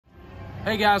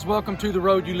Hey guys, welcome to The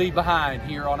Road You Leave Behind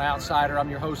here on Outsider.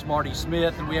 I'm your host, Marty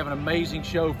Smith, and we have an amazing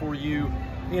show for you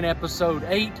in episode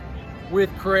 8 with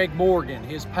Craig Morgan.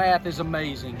 His path is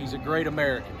amazing. He's a great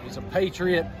American. He's a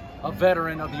patriot, a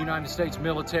veteran of the United States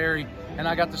military, and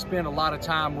I got to spend a lot of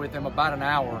time with him, about an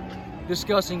hour,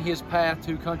 discussing his path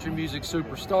to country music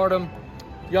superstardom.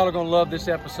 Y'all are going to love this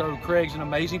episode. Craig's an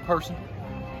amazing person.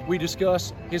 We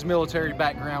discuss his military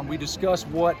background. We discuss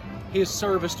what his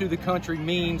service to the country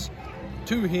means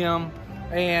to him,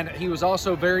 and he was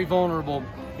also very vulnerable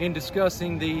in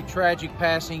discussing the tragic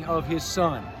passing of his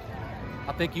son.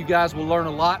 I think you guys will learn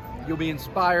a lot. You'll be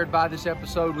inspired by this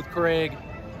episode with Craig.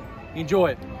 Enjoy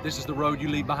it. This is The Road You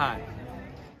Leave Behind.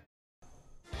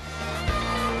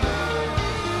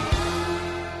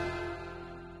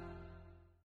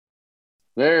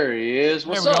 There he is.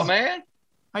 What's up, man?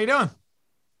 How you doing?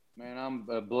 Man, I'm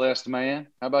a blessed man.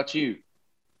 How about you?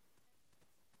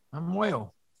 I'm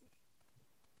well.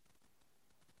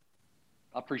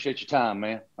 I appreciate your time,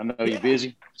 man. I know you're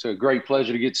busy. It's a great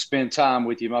pleasure to get to spend time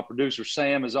with you. My producer,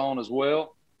 Sam, is on as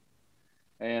well,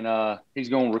 and he's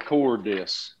going to record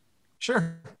this.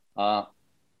 Sure.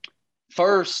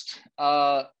 First,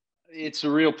 it's a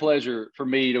real pleasure for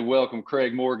me to welcome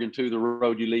Craig Morgan to The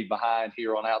Road You Leave Behind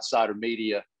here on Outsider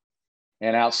Media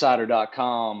and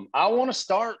Outsider.com. I want to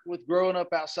start with growing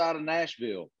up outside of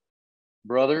Nashville,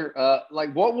 brother.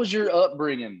 What was your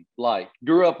upbringing like?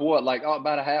 Grew up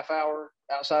about a half hour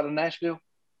outside of Nashville?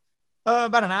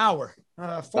 About an hour.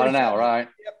 About an hour, right?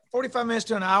 Yep, 45 minutes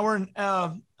to an hour. And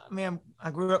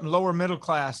I grew up in lower middle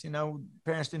class. You know,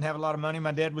 parents didn't have a lot of money.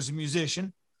 My dad was a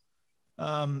musician.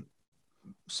 So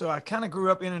I kind of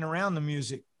grew up in and around the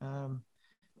music.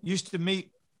 Used to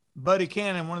meet Buddy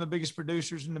Cannon, one of the biggest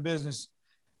producers in the business.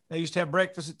 They used to have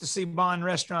breakfast at the C-Bond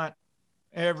restaurant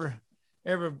every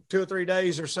 2 or 3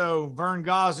 days or so. Vern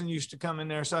Gosling used to come in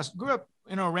there. So I grew up,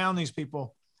 around these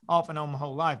people off and on my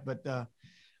whole life. But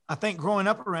I think growing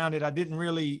up around it, I didn't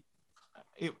really,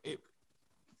 it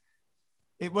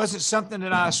wasn't something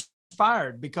that I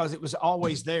aspired because it was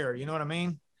always there. You know what I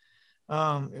mean?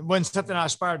 It wasn't something I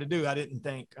aspired to do. I didn't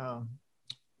think.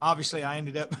 Obviously, I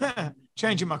ended up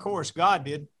changing my course. God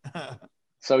did.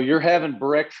 So you're having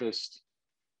breakfast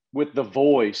with The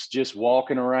Voice, just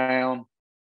walking around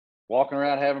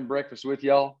having breakfast with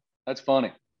y'all. That's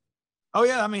funny. Oh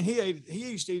yeah, I mean he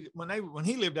used to eat when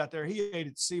he lived out there. He ate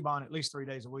at C-Bond at least 3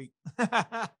 days a week.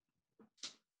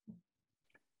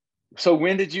 So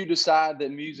when did you decide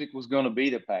that music was going to be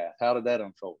the path? How did that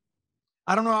unfold?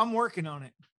 I don't know. I'm working on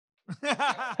it.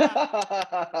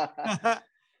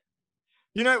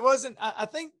 It wasn't. I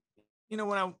think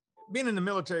when I being in the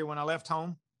military, when I left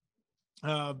home,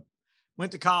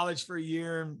 went to college for a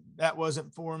year, and that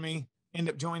wasn't for me.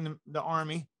 Ended up joining the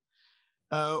Army.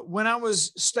 When I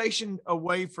was stationed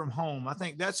away from home, I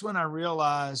think that's when I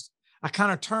realized I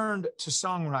kind of turned to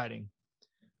songwriting.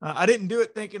 I didn't do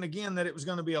it thinking again that it was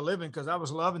going to be a living because I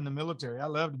was loving the military. I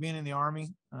loved being in the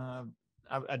Army.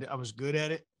 I was good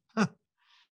at it.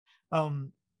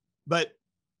 But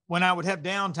when I would have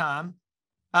downtime,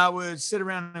 I would sit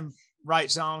around and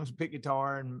write songs, pick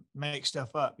guitar, and make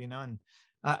stuff up, and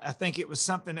I think it was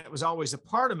something that was always a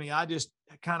part of me. I just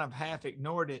kind of half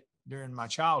ignored it during my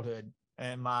childhood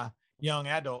and my young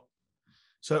adult.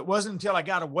 So it wasn't until I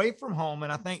got away from home,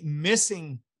 and I think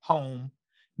missing home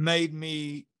made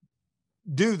me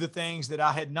do the things that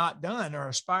I had not done or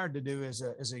aspired to do as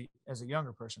a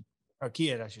younger person, or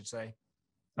kid, I should say.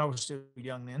 I was still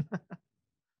young then.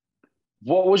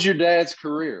 What was your dad's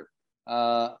career?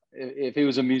 If he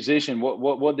was a musician,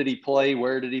 what did he play?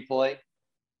 Where did he play?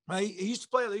 He used to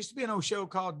play. There used to be an old show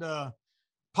called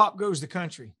Pop Goes the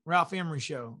Country, Ralph Emery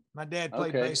show. My dad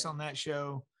played bass on that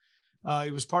show.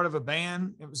 He was part of a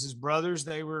band. It was his brothers.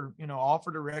 They were,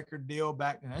 offered a record deal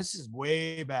back then. This is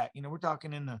way back. We're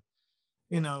talking in the,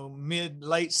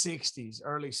 late 60s,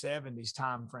 early 70s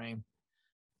time frame.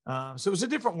 So it was a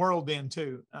different world then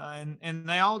too. And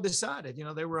they all decided,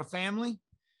 they were a family.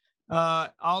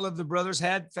 All of the brothers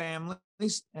had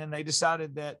families, and they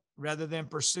decided that rather than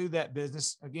pursue that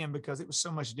business again, because it was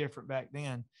so much different back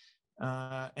then,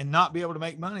 and not be able to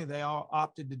make money, they all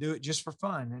opted to do it just for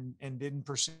fun and didn't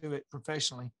pursue it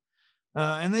professionally.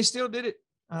 And they still did it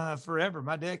forever.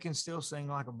 My dad can still sing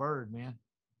like a bird, man.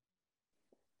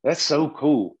 That's so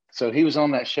cool. So he was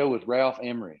on that show with Ralph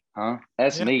Emery, huh?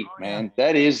 That's neat, man.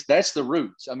 Yeah. That's the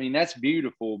roots. I mean, that's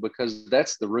beautiful because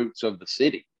that's the roots of the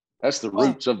city. That's the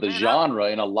roots of the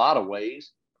genre in a lot of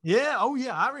ways. Yeah. Oh,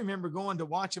 yeah. I remember going to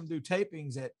watch them do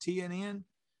tapings at TNN.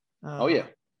 Oh, yeah.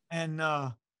 And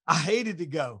I hated to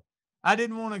go. I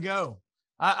didn't want to go.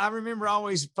 I remember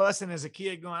always fussing as a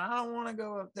kid going, I don't want to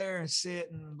go up there and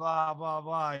sit and blah, blah,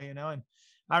 blah, you know. And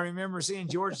I remember seeing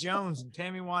George Jones and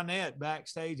Tammy Wynette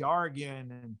backstage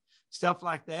arguing and stuff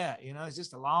like that. You know, it's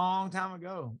just a long time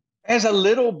ago. As a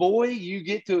little boy, you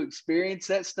get to experience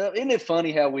that stuff. Isn't it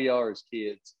funny how we are as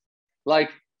kids? Like,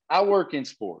 I work in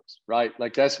sports, right?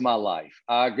 Like, that's my life.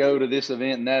 I go to this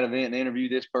event and that event and interview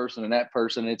this person and that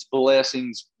person. It's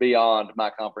blessings beyond my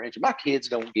comprehension. My kids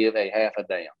don't give a half a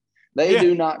damn. They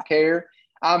do not care.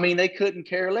 I mean, they couldn't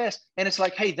care less. And it's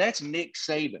like, hey, that's Nick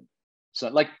Saban. So,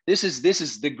 like, this is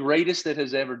the greatest that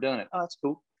has ever done it. Oh, that's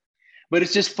cool. But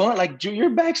it's just fun. Like, you're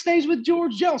backstage with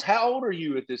George Jones. How old are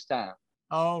you at this time?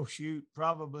 Oh, shoot,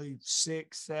 probably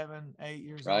 6, 7, 8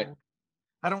 years old.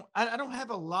 I don't have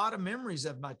a lot of memories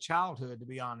of my childhood, to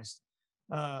be honest,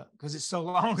 because it's so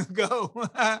long ago.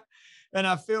 And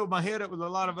I filled my head up with a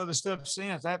lot of other stuff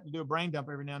since. I have to do a brain dump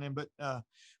every now and then,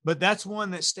 but that's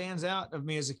one that stands out of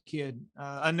me as a kid.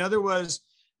 Another was,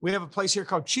 we have a place here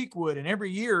called Cheekwood, and every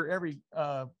year, every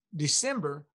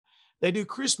December, they do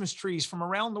Christmas trees from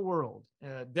around the world,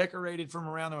 decorated from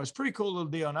around the world. It's a pretty cool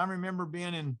little deal. And I remember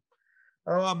being in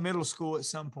middle school at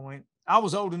some point. I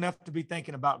was old enough to be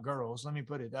thinking about girls. Let me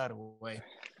put it that way.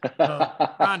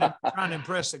 Trying to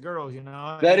impress the girls, you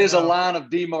know. That is a line of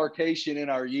demarcation in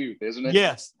our youth, isn't it?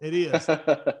 Yes, it is.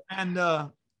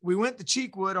 And we went to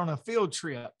Cheekwood on a field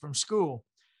trip from school,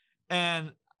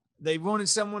 and they wanted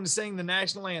someone to sing the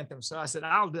national anthem. So I said,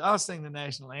 I'll sing the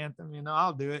national anthem. You know,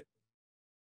 I'll do it.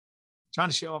 Trying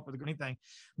to show off with anything.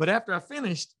 But after I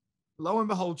finished, lo and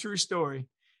behold, true story.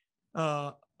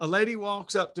 A lady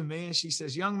walks up to me and she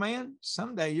says, young man,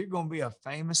 someday you're going to be a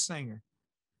famous singer.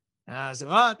 And I said,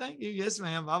 oh, thank you. Yes,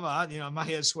 ma'am. Blah, blah. You know, my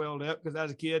head swelled up because I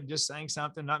was a kid just sang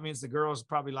something. That means the girls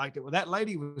probably liked it. Well, that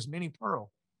lady was Minnie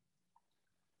Pearl.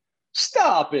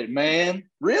 Stop it, man.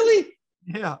 Really?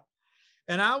 Yeah.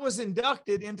 And I was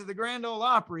inducted into the Grand Ole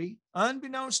Opry,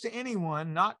 unbeknownst to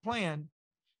anyone, not planned,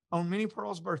 on Minnie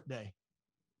Pearl's birthday.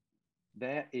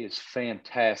 That is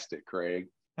fantastic, Craig.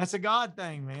 That's a God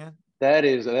thing, man. That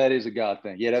is a God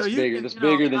thing. Yeah, that's bigger. That's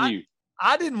bigger than you.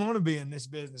 I didn't want to be in this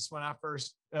business when I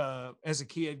first, as a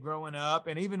kid growing up.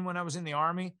 And even when I was in the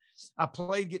Army, I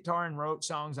played guitar and wrote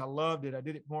songs. I loved it. I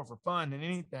did it more for fun than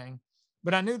anything.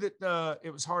 But I knew that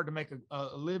it was hard to make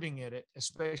a living at it,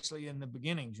 especially in the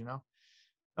beginnings, you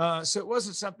know. So it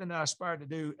wasn't something that I aspired to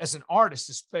do as an artist,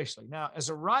 especially. Now, as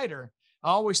a writer, I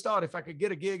always thought if I could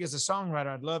get a gig as a songwriter,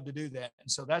 I'd love to do that.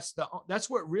 And so that's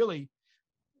what really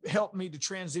helped me to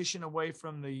transition away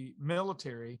from the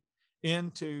military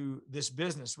into this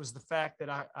business, was the fact that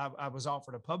I was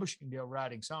offered a publishing deal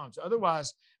writing songs.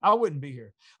 Otherwise, I wouldn't be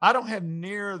here. I don't have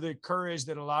near the courage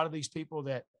that a lot of these people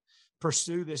that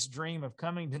pursue this dream of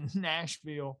coming to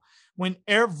Nashville, when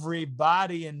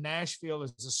everybody in Nashville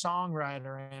is a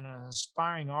songwriter and an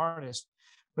aspiring artist,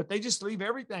 but they just leave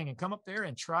everything and come up there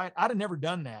and try it. I'd have never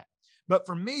done that. But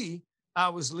for me, I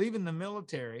was leaving the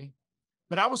military,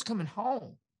 but I was coming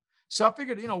home. So I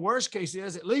figured, you know, worst case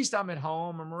is at least I'm at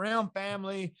home, I'm around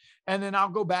family, and then I'll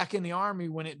go back in the Army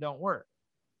when it don't work.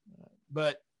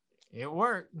 But it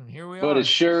worked, and here we are. But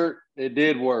it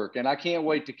did work. And I can't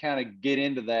wait to kind of get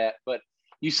into that. But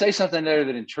you say something there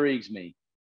that intrigues me.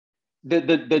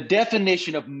 The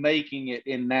definition of making it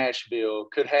in Nashville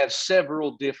could have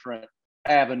several different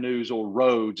avenues or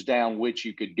roads down which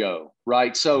you could go,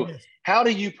 right? So yes. How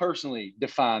do you personally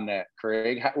define that,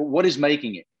 Craig? What is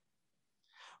making it?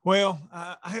 Well,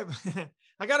 I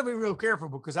got to be real careful,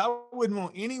 because I wouldn't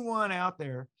want anyone out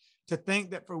there to think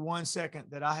that for 1 second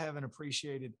that I haven't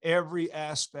appreciated every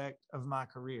aspect of my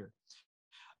career.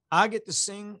 I get to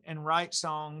sing and write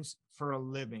songs for a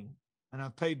living, and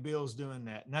I've paid bills doing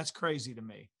that. And that's crazy to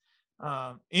me.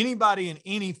 Anybody in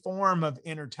any form of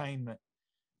entertainment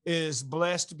is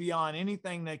blessed beyond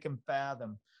anything they can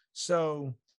fathom.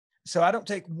 So I don't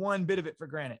take one bit of it for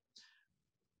granted.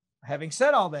 Having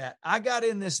said all that, I got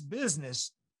in this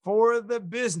business for the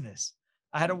business.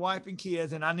 I had a wife and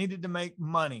kids, and I needed to make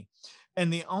money.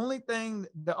 And the only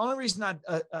reason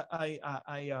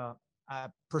I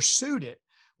pursued it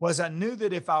was I knew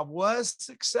that if I was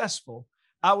successful,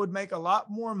 I would make a lot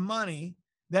more money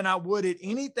than I would at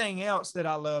anything else that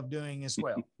I love doing as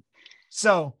well.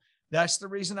 So that's the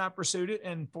reason I pursued it.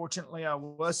 And fortunately, I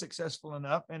was successful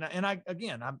enough. And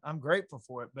I'm grateful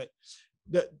for it. But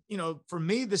for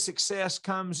me, the success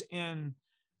comes in,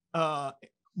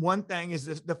 one thing is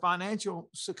the financial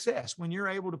success. When you're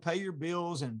able to pay your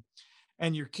bills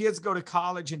and your kids go to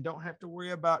college and don't have to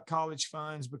worry about college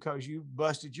funds because you've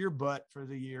busted your butt for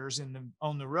the years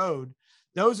on the road,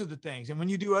 those are the things. And when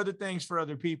you do other things for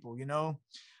other people,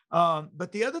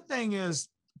 but the other thing is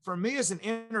for me as an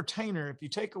entertainer, if you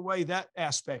take away that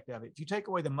aspect of it, if you take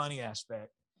away the money aspect,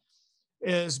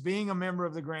 is being a member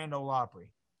of the Grand Ole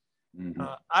Opry. Mm-hmm.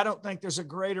 I don't think there's a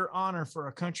greater honor for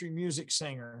a country music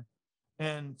singer.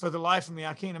 And for the life of me,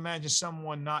 I can't imagine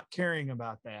someone not caring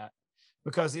about that,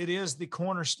 because it is the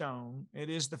cornerstone. It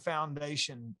is the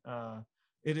foundation.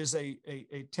 It is a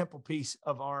temple piece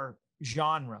of our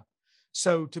genre.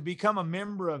 So to become a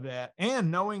member of that, and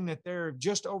knowing that there are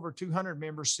just over 200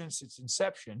 members since its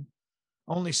inception,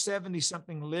 only 70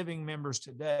 something living members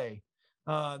today,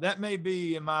 that may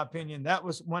be, in my opinion, that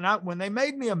was when they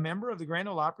made me a member of the Grand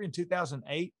Ole Opry in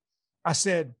 2008, I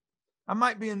said, I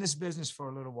might be in this business for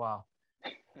a little while.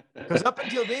 Because up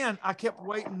until then, I kept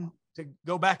waiting to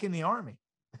go back in the Army.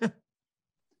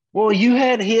 Well, you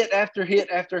had hit after hit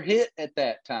after hit at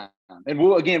that time. And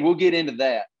we'll get into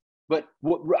that. But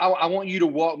I want you to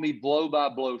walk me blow by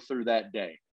blow through that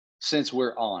day, since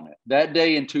we're on it. That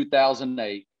day in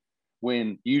 2008,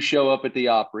 when you show up at the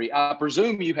Opry, I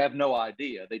presume you have no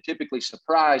idea. They typically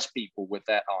surprise people with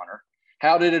that honor.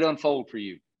 How did it unfold for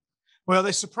you? Well,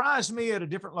 they surprised me at a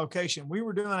different location. We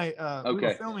were doing we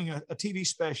were filming a TV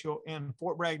special in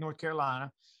Fort Bragg, North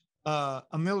Carolina, a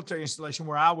military installation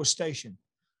where I was stationed.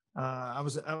 I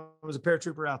was a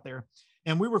paratrooper out there,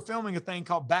 and we were filming a thing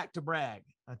called Back to Bragg,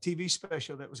 a TV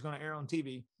special that was going to air on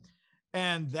TV.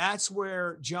 And that's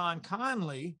where John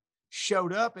Conley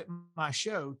showed up at my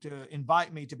show to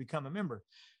invite me to become a member.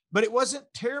 But it wasn't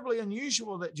terribly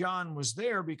unusual that John was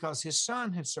there, because his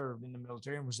son had served in the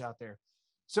military and was out there.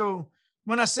 So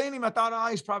when I seen him, I thought, oh,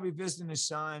 he's probably visiting his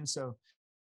son. So,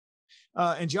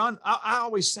 and John, I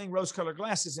always sing Rose-Colored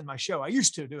Glasses in my show. I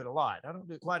used to do it a lot. I don't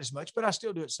do it quite as much, but I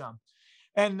still do it some.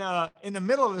 And in the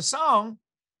middle of the song,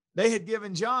 they had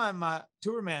given John, my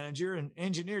tour manager and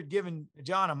engineer, had given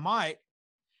John a mic.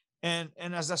 And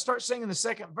as I start singing the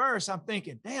second verse, I'm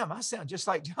thinking, damn, I sound just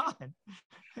like John.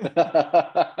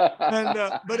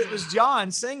 But it was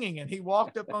John singing, and he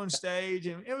walked up on stage,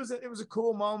 and it was a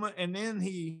cool moment. And then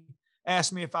he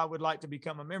asked me if I would like to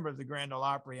become a member of the Grand Ole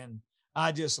Opry, and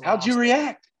I just how'd you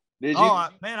react? Did you?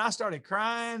 Man, I started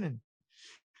crying, and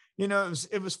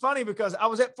it was funny because I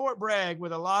was at Fort Bragg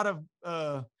with a lot of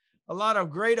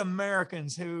great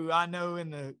Americans who I know in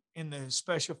the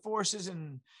Special Forces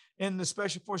and in the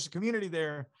Special Forces community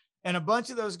there. And a bunch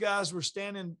of those guys were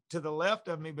standing to the left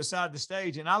of me beside the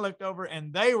stage. And I looked over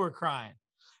and they were crying.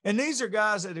 And these are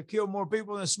guys that have killed more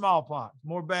people than smallpox,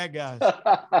 more bad guys.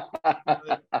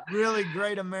 Really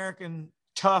great American,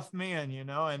 tough men,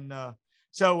 And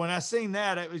so when I seen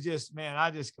that, it was just, man, I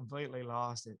just completely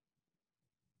lost it.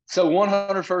 So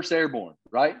 101st Airborne,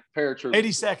 right? Paratrooper.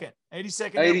 82nd.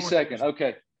 82nd.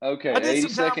 Okay. I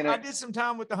did some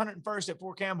time with the 101st at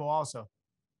Fort Campbell also.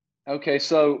 Okay.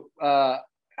 So how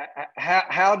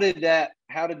did that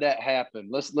happen?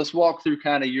 Let's walk through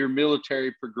kind of your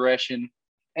military progression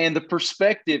and the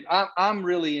perspective. I'm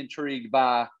really intrigued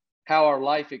by how our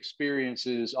life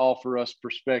experiences offer us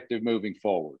perspective moving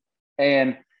forward.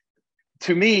 And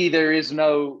to me, as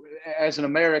an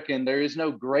American, there is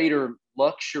no greater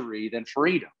luxury than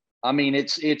freedom. I mean,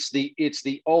 it's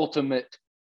the ultimate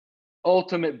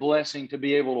blessing to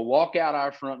be able to walk out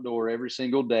our front door every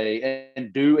single day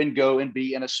and do and go and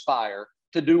be and aspire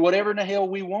to do whatever in the hell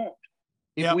we want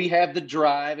if we have the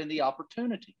drive and the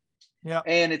opportunity. Yeah.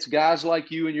 And it's guys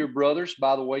like you and your brothers,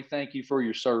 by the way, thank you for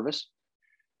your service,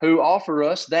 who offer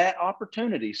us that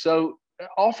opportunity. So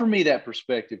offer me that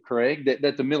perspective, Craig,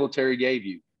 that the military gave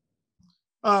you.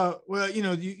 Well,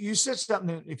 you said something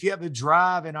that if you have the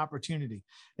drive and opportunity,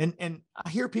 and I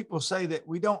hear people say that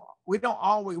we're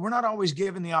not always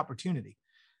given the opportunity.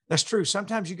 That's true.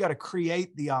 Sometimes you got to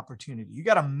create the opportunity. You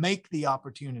got to make the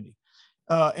opportunity.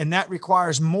 And that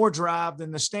requires more drive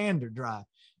than the standard drive.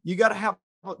 You got to have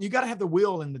the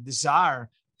will and the desire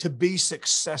to be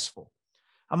successful.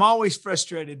 I'm always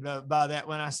frustrated by that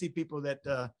when I see people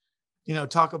that,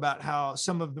 talk about how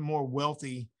some of the more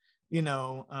wealthy,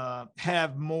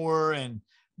 have more.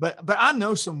 But I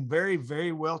know some very,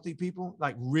 very wealthy people,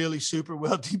 like really super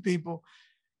wealthy people.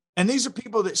 And these are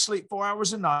people that sleep 4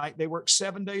 hours a night. They work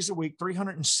 7 days a week,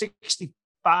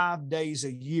 365 days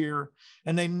a year.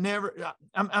 And they never,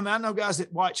 I know guys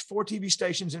that watch 4 TV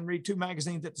stations and read 2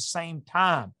 magazines at the same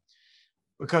time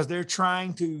because they're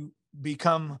trying to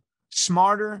become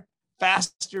smarter,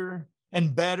 faster,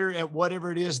 and better at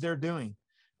whatever it is they're doing.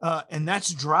 And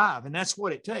that's drive, and that's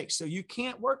what it takes. So you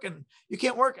can't work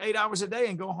 8 hours a day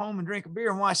and go home and drink a beer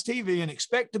and watch TV and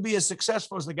expect to be as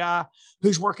successful as the guy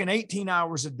who's working 18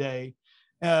 hours a day,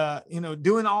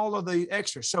 doing all of the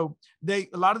extra. So a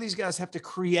lot of these guys have to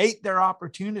create their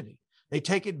opportunity. They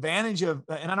take advantage of,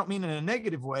 and I don't mean in a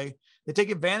negative way, they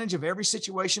take advantage of every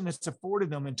situation that's afforded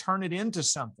them and turn it into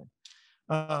something.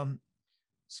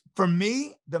 For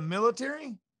me, the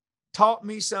military taught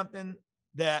me something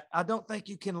that I don't think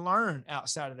you can learn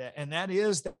outside of that. And that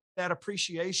is that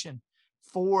appreciation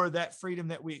for that freedom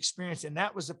that we experienced. And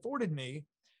that was afforded me.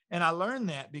 And I learned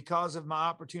that because of my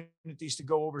opportunities to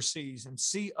go overseas and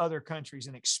see other countries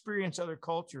and experience other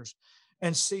cultures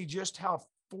and see just how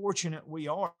fortunate we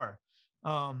are.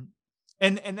 And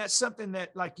that's something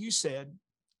that, like you said,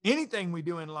 anything we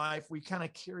do in life, we kind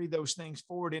of carry those things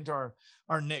forward into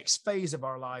our next phase of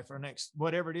our life, our next,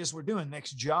 whatever it is we're doing,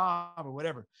 next job or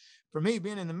whatever. For me,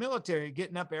 being in the military,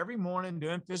 getting up every morning,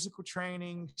 doing physical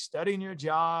training, studying your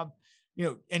job,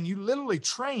 and you literally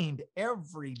trained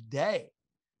every day,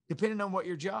 depending on what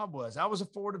your job was. I was a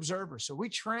forward observer, so we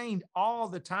trained all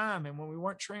the time. And when we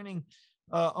weren't training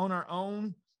on our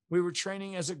own, we were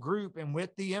training as a group and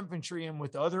with the infantry and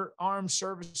with other armed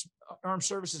services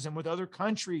and with other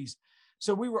countries.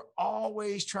 So we were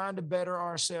always trying to better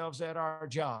ourselves at our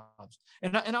jobs.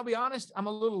 And I'll be honest, I'm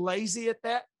a little lazy at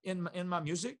that in my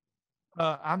music.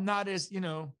 I'm not as,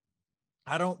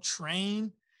 I don't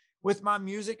train with my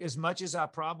music as much as I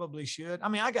probably should. I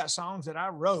mean, I got songs that I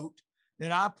wrote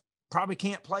that I probably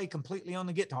can't play completely on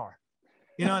the guitar,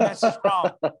 and that's just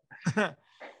wrong.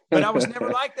 But I was never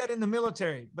like that in the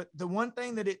military. But the one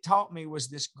thing that it taught me was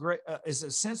this great, is a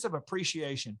sense of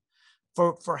appreciation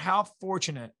for how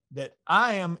fortunate that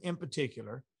I am in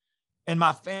particular, and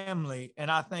my family,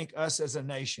 and I think us as a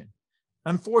nation.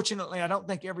 Unfortunately, I don't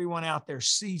think everyone out there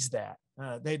sees that.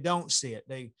 They don't see it.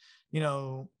 They,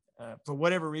 for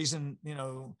whatever reason,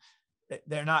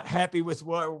 they're not happy with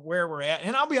where we're at.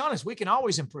 And I'll be honest, we can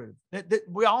always improve.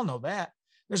 We all know that.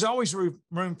 There's always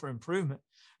room for improvement.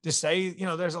 To say,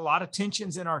 there's a lot of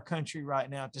tensions in our country right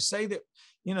now. To say that,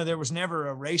 there was never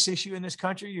a race issue in this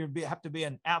country, you have to be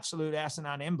an absolute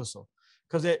asinine imbecile,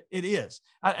 because it is.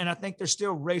 And I think there's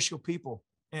still racial people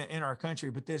in our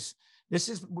country, but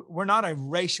we're not a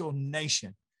racial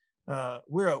nation.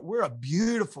 We're a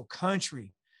beautiful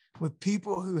country with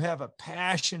people who have a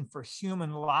passion for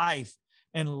human life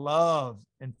and love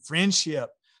and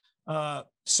friendship.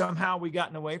 Somehow we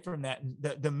gotten away from that. And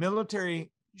the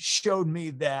military showed me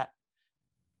that.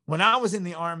 When I was in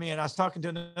the Army, and I was talking to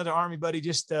another Army buddy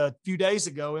just a few days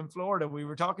ago in Florida, we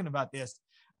were talking about this.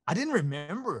 I didn't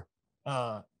remember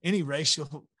any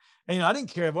racial, I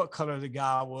didn't care what color the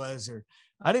guy was, or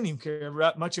I didn't even care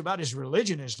much about his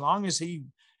religion, as long as he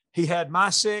had my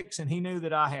six and he knew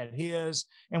that I had his,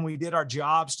 and we did our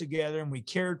jobs together and we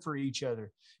cared for each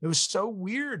other. It was so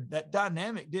weird. That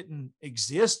dynamic didn't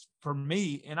exist for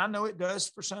me. And I know it does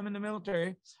for some in the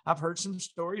military. I've heard some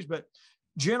stories, but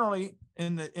generally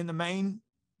in the main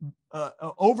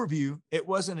overview, it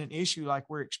wasn't an issue like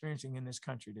we're experiencing in this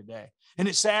country today. And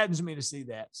it saddens me to see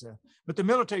that. But the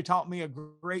military taught me a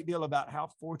great deal about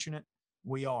how fortunate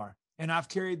we are. And I've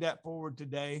carried that forward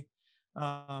today.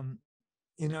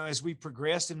 As we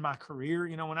progressed in my career,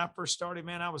 when I first started,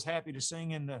 man, I was happy to sing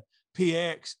in the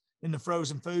PX in the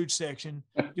frozen food section,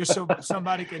 just so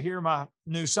somebody could hear my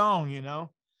new song,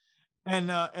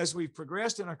 And as we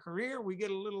progressed in our career, we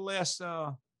get a little less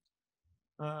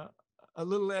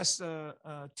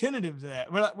tentative to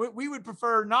that. Well, we would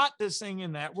prefer not to sing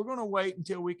in that. We're going to wait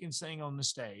until we can sing on the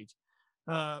stage.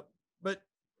 But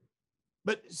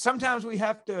sometimes we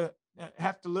have to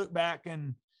look back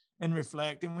and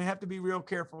reflect, and we have to be real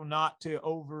careful not to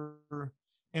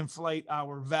overinflate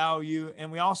our value.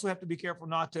 And we also have to be careful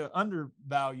not to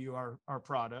undervalue our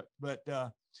product. But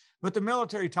the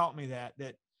military taught me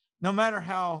that no matter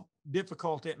how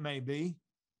difficult it may be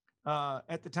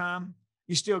at the time,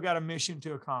 you still got a mission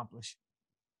to accomplish.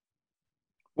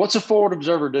 What's a forward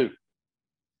observer do?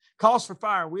 Calls for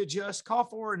fire. We call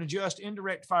for and adjust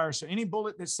indirect fire. So any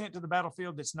bullet that's sent to the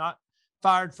battlefield that's not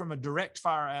fired from a direct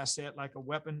fire asset, like a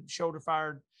weapon, shoulder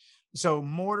fired. So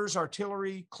mortars,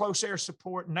 artillery, close air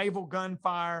support, naval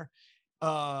gunfire,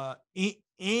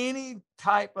 any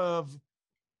type of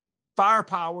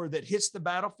firepower that hits the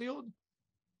battlefield.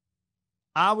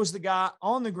 I was the guy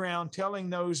on the ground telling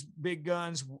those big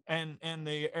guns and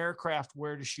the aircraft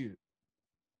where to shoot.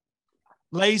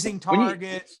 Lasing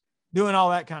targets, doing all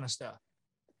that kind of stuff.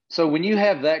 So when you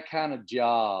have that kind of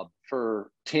job for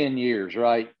 10 years,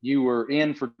 right? You were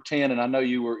in for 10, and I know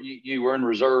you were in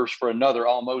reserves for another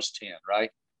almost 10, right?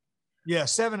 Yeah,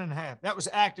 7.5. That was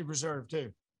active reserve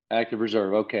too. Active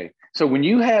reserve. Okay. So when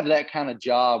you have that kind of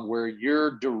job where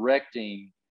you're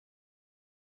directing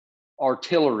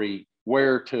artillery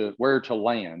where to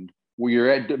land, where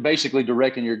you're basically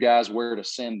directing your guys where to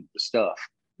send the stuff.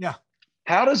 Yeah.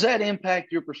 How does that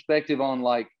impact your perspective on,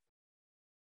 like,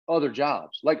 other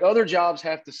jobs. Like other jobs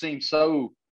have to seem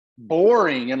so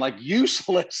boring and like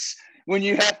useless when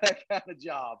you have that kind of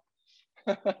job.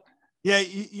 Yeah,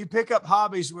 you pick up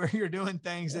hobbies where you're doing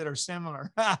things that are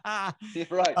similar. You're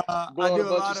right. I Blowing do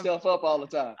a bunch of stuff up all the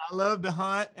time. I love to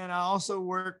hunt, and I also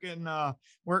work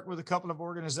with a couple of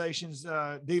organizations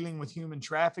dealing with human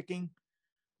trafficking.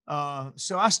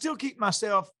 So I still keep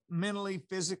myself mentally,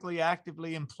 physically,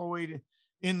 actively employed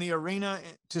in the arena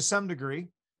to some degree.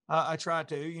 I try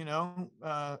to,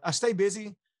 I stay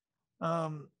busy.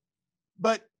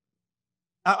 But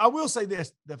I will say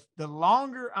this, the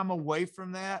longer I'm away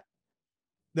from that,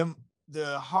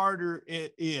 the harder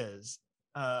it is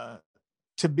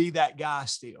to be that guy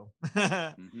still.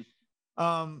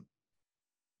 Mm-hmm.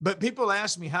 But people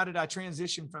ask me, how did I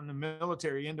transition from the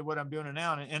military into what I'm doing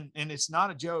now? And it's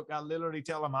not a joke. I literally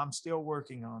tell them I'm still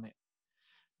working on it.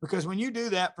 Because when you do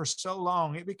that for so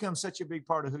long, it becomes such a big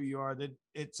part of who you are that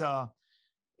it's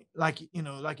like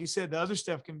you said, the other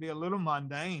stuff can be a little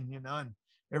mundane, and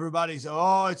everybody's,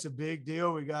 oh, it's a big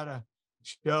deal. We got to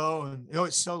show, and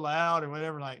it's so loud or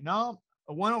whatever. Like, no,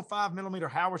 a 105 millimeter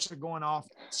howitzer going off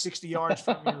 60 yards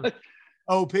from your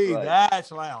OP, right.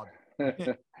 That's loud.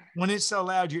 When it's so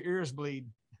loud, your ears bleed.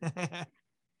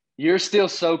 You're still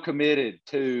so committed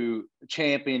to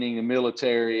championing the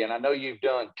military. And I know you've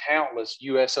done countless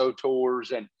USO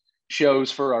tours and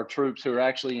shows for our troops who are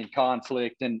actually in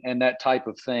conflict and that type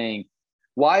of thing.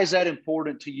 Why is that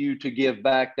important to you to give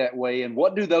back that way? And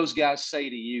what do those guys say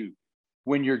to you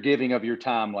when you're giving of your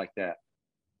time like that?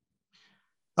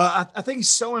 I think it's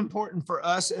so important for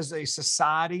us as a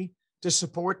society to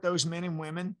support those men and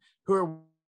women who are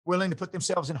willing to put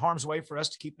themselves in harm's way for us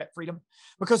to keep that freedom.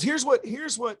 Because here's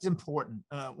what's important.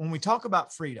 When we talk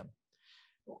about freedom,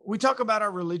 we talk about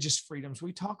our religious freedoms.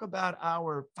 We talk about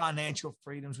our financial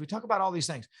freedoms. We talk about all these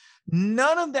things.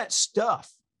 None of that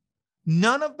stuff,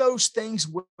 none of those things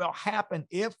will happen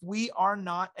if we are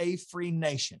not a free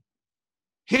nation.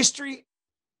 History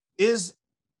is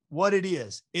what it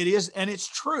is. It is, and it's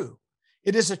true.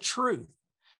 It is a truth.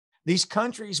 These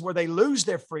countries where they lose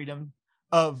their freedom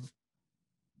of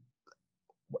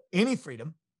any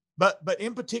freedom, but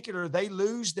in particular, they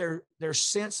lose their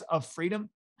sense of freedom.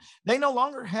 They no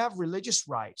longer have religious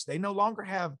rights. They no longer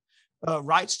have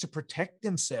rights to protect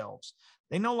themselves.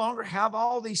 They no longer have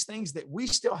all these things that we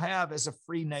still have as a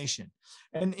free nation.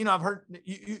 And, I've heard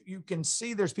you can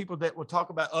see there's people that will talk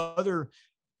about other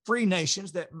free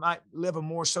nations that might live a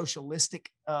more socialistic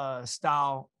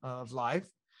style of life,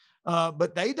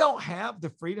 but they don't have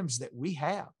the freedoms that we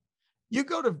have. You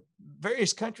go to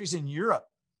various countries in Europe,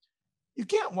 you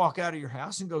can't walk out of your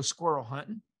house and go squirrel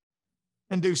hunting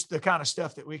and do the kind of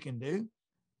stuff that we can do.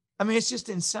 I mean, it's just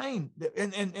insane.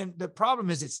 And the problem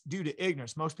is it's due to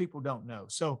ignorance. Most people don't know.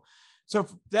 So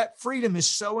that freedom is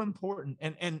so important.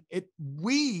 And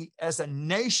we as a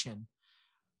nation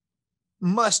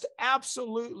must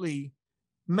absolutely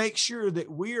make sure that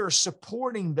we are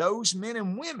supporting those men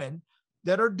and women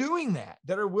that are doing that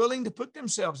are willing to put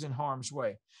themselves in harm's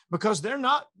way, because they're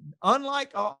not,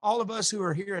 unlike all of us who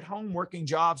are here at home working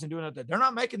jobs and doing it, they're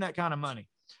not making that kind of money.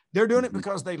 They're doing it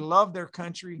because they love their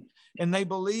country and they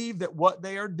believe that what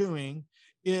they are doing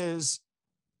is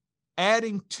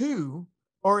adding to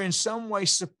or in some way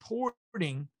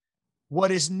supporting what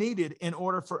is needed in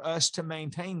order for us to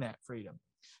maintain that freedom.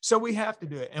 So we have to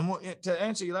do it. And to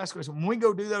answer your last question, when we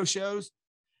go do those shows,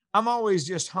 I'm always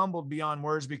just humbled beyond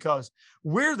words, because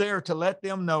we're there to let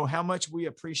them know how much we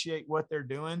appreciate what they're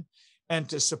doing and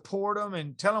to support them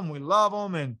and tell them we love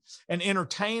them and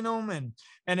entertain them.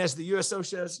 And as the USO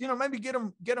says, maybe get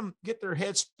their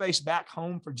headspace back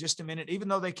home for just a minute, even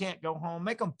though they can't go home,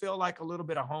 make them feel like a little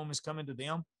bit of home is coming to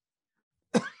them.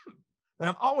 And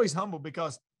I'm always humbled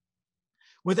because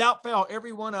without fail,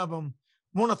 every one of them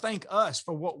want to thank us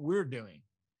for what we're doing.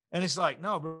 And it's like,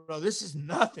 no, bro, this is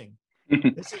nothing.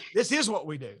 This is what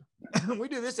we do. We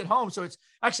do this at home. So it's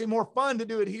actually more fun to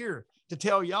do it here to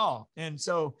tell y'all. And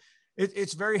so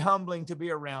it's very humbling to be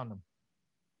around them.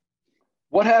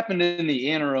 What happened in the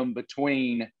interim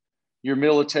between your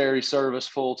military service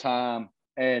full-time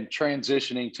and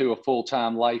transitioning to a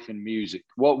full-time life in music?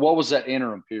 What was that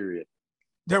interim period?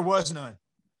 There was none.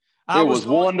 It was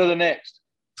one to the next.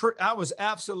 I was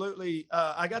absolutely,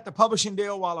 I got the publishing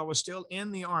deal while I was still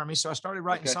in the Army. So I started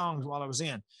writing songs while I was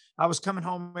in. I was coming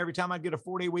home every time I'd get a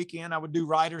 4-day weekend. I would do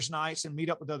writers' nights and meet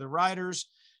up with other writers.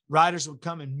 Writers would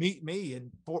come and meet me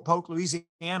in Fort Polk, Louisiana,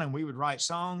 and we would write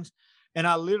songs. And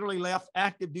I literally left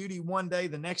active duty one day.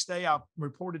 The next day I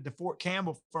reported to Fort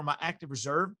Campbell for my active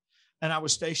reserve. And I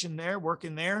was stationed there,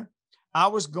 working there. I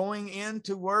was going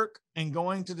into work and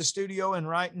going to the studio and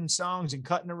writing songs and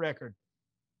cutting a record.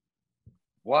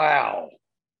 Wow.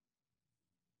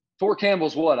 Fort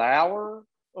Campbell's what, an hour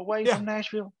away Yeah. from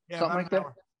Nashville? Yeah, Something about like an that.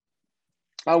 hour.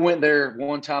 I went there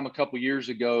one time a couple years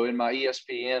ago in my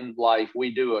ESPN life.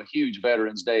 We do a huge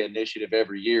Veterans Day initiative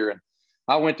every year. And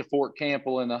I went to Fort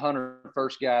Campbell, and the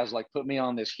 101st guys like put me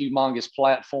on this humongous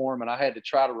platform, and I had to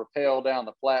try to rappel down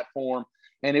the platform.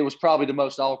 And it was probably the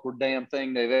most awkward damn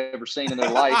thing they've ever seen in their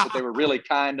life, but they were really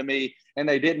kind to me, and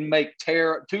they didn't make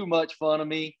too much fun of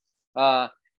me.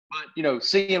 But, you know,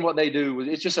 seeing what they do,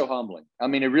 it's just so humbling. I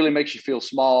mean, it really makes you feel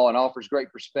small and offers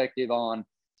great perspective on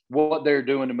what they're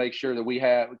doing to make sure that we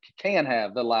can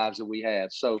have the lives that we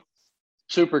have. So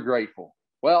super grateful.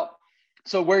 Well,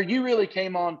 so where you really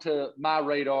came onto my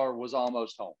radar was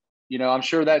Almost Home. You know, I'm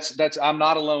sure that's I'm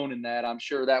not alone in that. I'm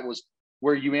sure that was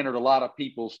where you entered a lot of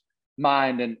people's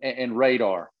mind and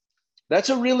radar. That's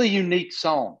a really unique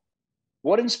song.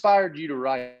 What inspired you to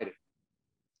write it?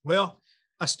 Well,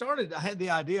 I had the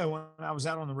idea when I was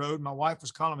out on the road. My wife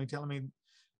was calling me, telling me, you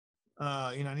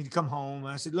know, I need to come home.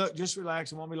 And I said, look, just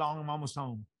relax. It won't be long. I'm almost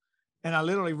home. And I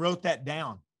literally wrote that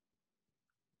down.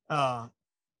 And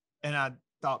I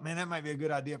thought, man, that might be a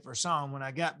good idea for a song. When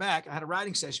I got back, I had a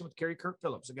writing session with Kerry Kirk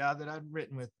Phillips, a guy that I'd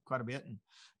written with quite a bit, and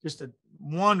just a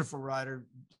wonderful writer,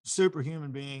 super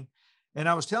human being. And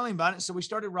I was telling him about it. So we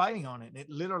started writing on it. And it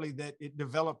literally it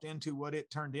developed into what it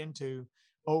turned into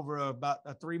over about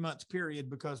a 3-month period,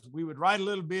 because we would write a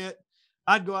little bit.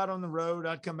 I'd go out on the road.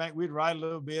 I'd come back. We'd write a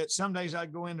little bit. Some days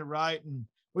I'd go in to write and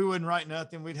we wouldn't write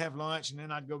nothing. We'd have lunch and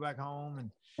then I'd go back home.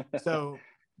 And so,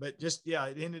 but just, yeah,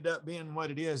 it ended up being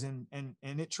what it is. And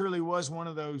it truly was one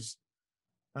of those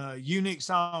unique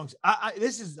songs.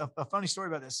 This is a funny story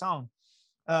about this song.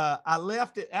 I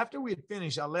left it after we had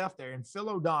finished. I left there, and Phil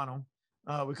O'Donnell,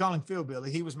 we call him Phil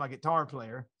Billy. He was my guitar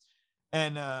player.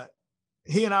 And,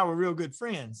 he and I were real good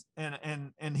friends, and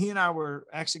he and I were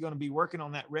actually going to be working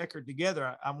on that record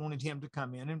together. I wanted him to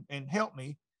come in and help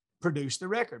me produce the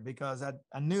record, because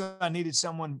I knew I needed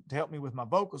someone to help me with my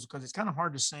vocals, because it's kind of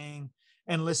hard to sing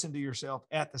and listen to yourself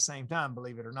at the same time,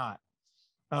 believe it or not.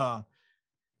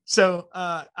 So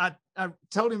I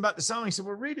told him about the song. He said,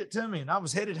 well, read it to me. And I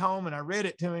was headed home and I read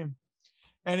it to him.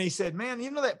 And he said, man, you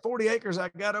know that 40 acres I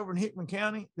got over in Hickman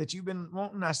County that you've been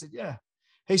wanting? I said, yeah.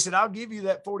 He said, I'll give you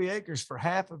that 40 acres for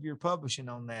half of your publishing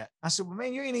on that. I said, well,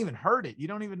 man, you ain't even heard it. You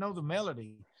don't even know the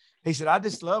melody. He said, I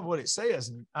just love what it says.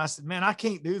 And I said, man, I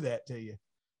can't do that to you.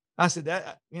 I said,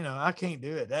 that, you know, I can't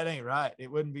do it. That ain't right.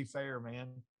 It wouldn't be fair, man.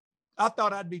 I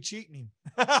thought I'd be cheating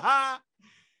him.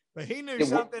 But he knew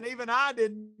something even I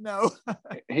didn't know.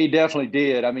 He definitely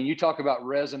did. I mean, you talk about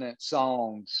resonant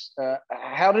songs.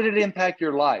 How did it impact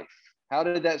your life? How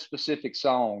did that specific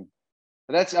song?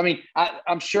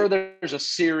 I'm sure there's a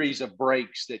series of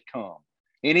breaks that come.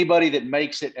 Anybody that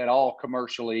makes it at all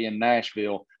commercially in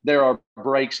Nashville, there are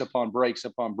breaks upon breaks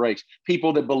upon breaks.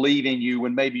 People that believe in you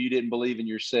when maybe you didn't believe in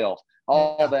yourself,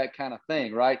 all that kind of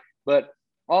thing, right? But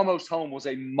Almost Home was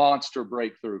a monster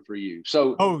breakthrough for you.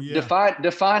 So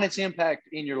define its impact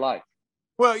in your life.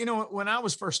 Well, you know, when I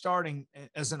was first starting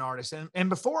as an artist, and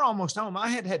before Almost Home, I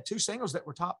had 2 singles that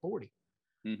were top 40.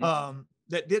 Mm-hmm.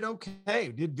 That did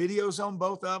okay, did videos on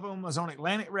both of them, was on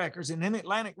Atlantic Records, and then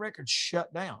Atlantic Records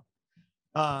shut down.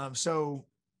 So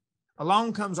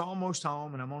along comes Almost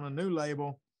Home, and I'm on a new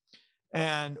label.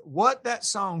 And what that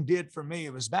song did for me,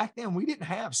 it was back then, we didn't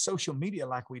have social media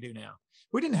like we do now.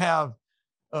 We didn't have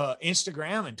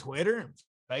Instagram and Twitter and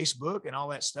Facebook and all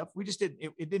that stuff. We just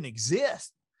didn't, it didn't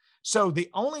exist. So the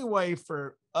only way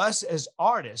for us as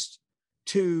artists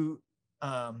to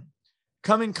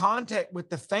come in contact with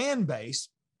the fan base,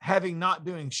 having not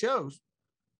doing shows,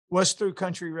 was through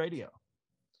country radio.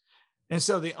 And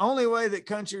so the only way that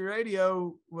country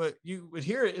radio, you would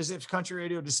hear it, is if country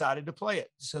radio decided to play it.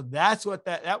 So that's what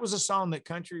that was a song that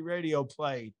country radio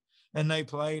played, and they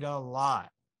played a lot,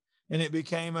 and it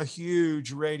became a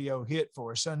huge radio hit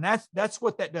for us. And that's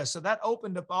what that does. So that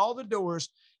opened up all the doors.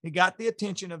 It got the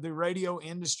attention of the radio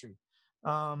industry.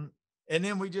 And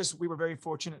then we were very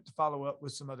fortunate to follow up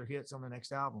with some other hits on the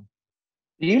next album.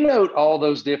 You note all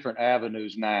those different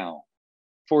avenues now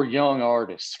for young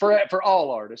artists, for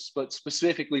all artists, but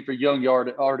specifically for young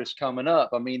artists coming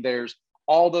up. I mean, there's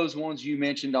all those ones you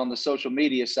mentioned on the social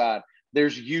media side.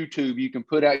 There's YouTube. You can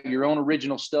put out your own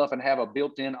original stuff and have a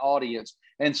built-in audience.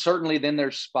 And certainly then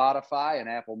there's Spotify and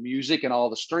Apple Music and all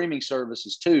the streaming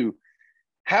services too.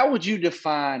 How would you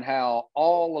define how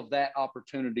all of that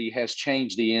opportunity has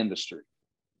changed the industry?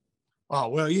 Oh,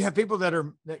 well, you have people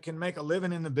that can make a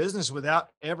living in the business without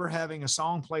ever having a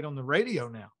song played on the radio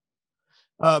now,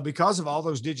 because of all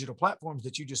those digital platforms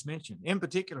that you just mentioned, in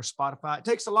particular Spotify. It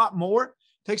takes a lot more,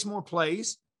 takes more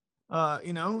plays,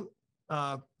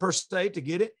 per se to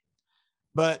get it,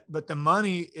 but the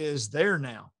money is there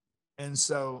now. And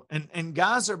so, and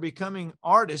guys are becoming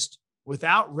artists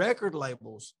without record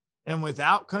labels and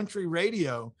without country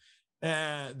radio.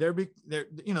 They're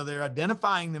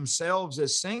identifying themselves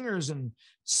as singers and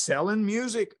selling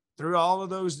music through all of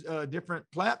those different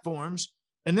platforms.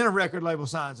 And then a record label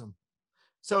signs them.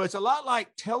 So it's a lot like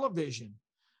television.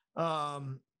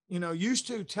 Used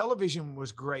to television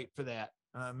was great for that.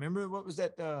 Remember what was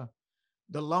that? The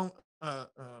Lone,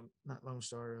 not Lone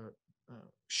Star.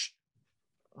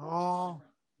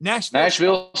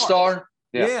 Nashville Star.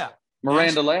 Yeah.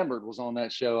 Miranda Lambert was on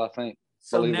that show, I think.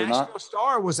 So Nashville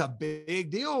Star was a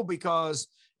big deal because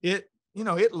it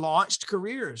launched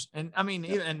careers. And I mean,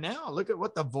 and now look at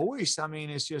what The Voice, I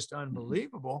mean, it's just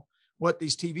unbelievable what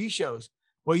these TV shows.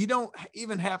 Well, you don't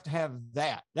even have to have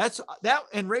that.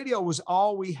 And radio was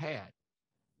all we had.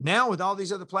 Now with all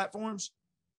these other platforms,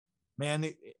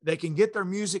 man, they can get their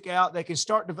music out. They can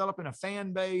start developing a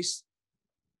fan base.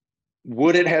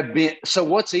 Would it have been, so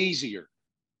what's easier?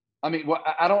 I mean,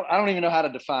 I don't even know how to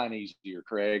define easier,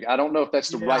 Craig. I don't know if that's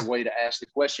the right way to ask the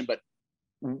question, but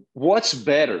what's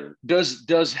better?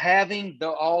 Does having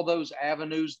all those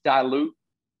avenues dilute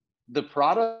the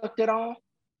product at all?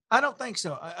 I don't think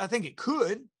so. I think it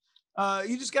could.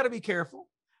 You just got to be careful.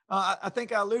 I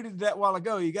think I alluded to that a while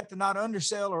ago. You got to not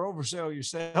undersell or oversell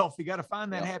yourself. You got to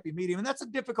find that happy medium. And that's a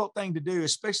difficult thing to do,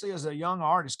 especially as a young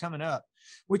artist coming up,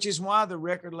 which is why the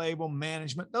record label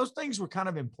management, those things were kind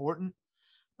of important,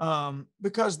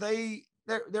 because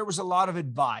there was a lot of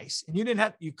advice, and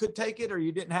you could take it or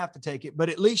you didn't have to take it, but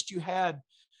at least you had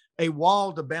a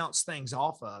wall to bounce things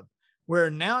off of, where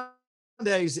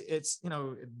nowadays it's,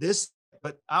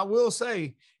 but I will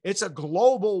say it's a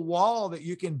global wall that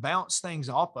you can bounce things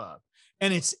off of,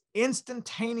 and it's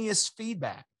instantaneous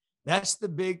feedback. That's the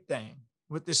big thing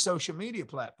with this social media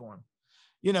platform.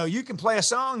 You can play a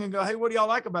song and go, hey, what do y'all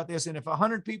like about this? And if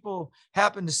 100 people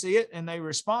happen to see it and they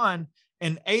respond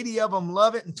and 80 of them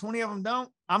love it and 20 of them don't,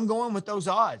 I'm going with those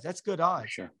odds. That's good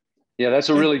odds. Sure. Yeah, that's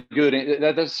a really good,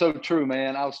 that's so true,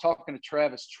 man. I was talking to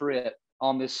Travis Tritt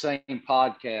on this same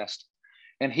podcast,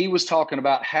 and he was talking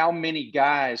about how many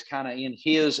guys kind of in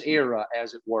his era,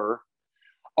 as it were,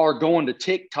 are going to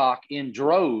TikTok in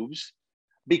droves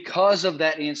because of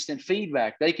that instant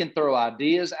feedback. They can throw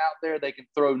ideas out there. They can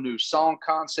throw new song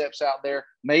concepts out there,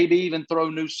 maybe even throw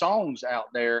new songs out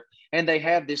there. And they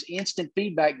have this instant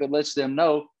feedback that lets them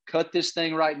know, cut this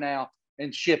thing right now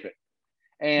and ship it.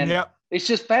 And it's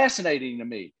just fascinating to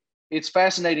me. It's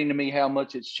fascinating to me how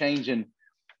much it's changing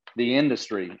the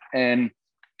industry. And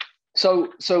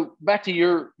so back to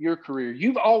your career,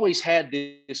 you've always had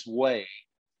this way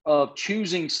of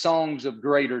choosing songs of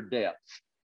greater depth.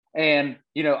 And,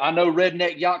 I know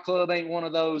Redneck Yacht Club ain't one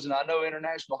of those, and I know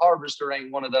International Harvester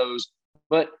ain't one of those,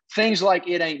 but things like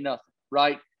It Ain't Nothing,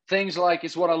 right? Things like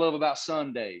It's What I Love About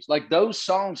Sundays, like those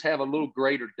songs have a little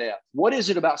greater depth. What is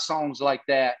it about songs like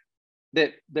that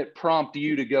prompt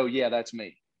you to go, yeah, that's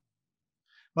me?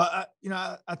 But,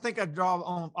 I think I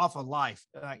draw off of life.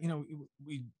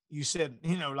 You said,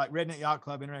 like Redneck Yacht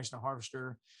Club, International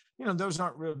Harvester, those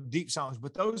aren't real deep songs,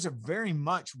 but those are very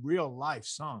much real life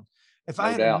songs. If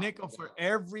I had a nickel for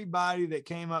everybody that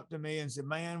came up to me and said,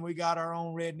 man, we got our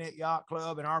own Redneck Yacht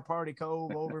Club in our party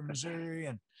cove over in Missouri.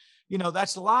 And,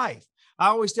 that's life. I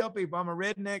always tell people I'm a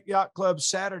Redneck Yacht Club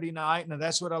Saturday night. And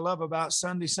that's what I love about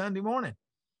Sunday morning.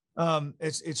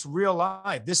 It's real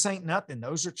life. This ain't nothing.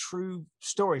 Those are true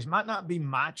stories. Might not be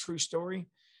my true story,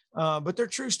 but they're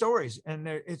true stories, and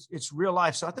it's real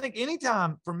life. So I think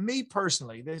anytime, for me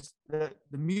personally, the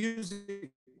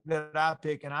music that I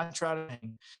pick and I try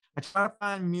to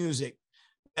find music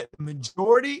that the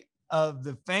majority of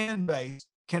the fan base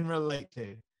can relate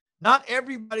to. Not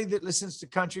everybody that listens to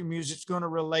country music is going to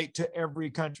relate to every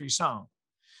country song,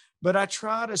 but I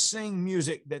try to sing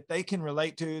music that they can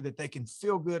relate to, that they can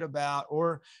feel good about,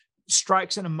 or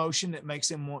strikes an emotion that makes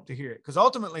them want to hear it. Because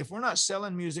ultimately, if we're not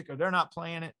selling music or they're not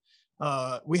playing it,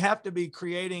 we have to be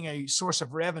creating a source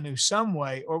of revenue some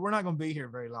way, or we're not going to be here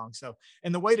very long. So,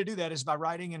 and the way to do that is by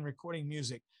writing and recording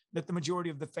music that the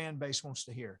majority of the fan base wants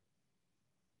to hear.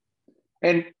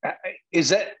 And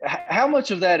how much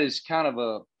of that is kind of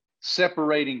a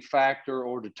separating factor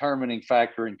or determining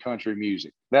factor in country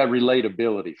music, that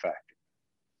relatability factor?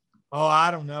 Oh, I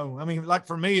don't know. I mean, like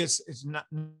for me, it's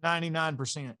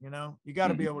 99%, you got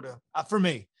to be able to, for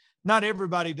me, not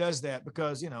everybody does that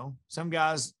because, some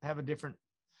guys have a different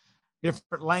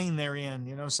lane they're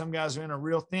in. Some guys are in a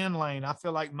real thin lane. I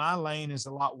feel like my lane is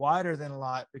a lot wider than a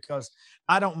lot because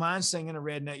I don't mind singing a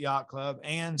Redneck Yacht Club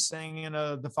and singing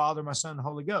the Father, My Son, the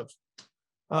Holy Ghost.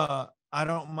 I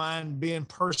don't mind being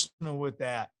personal with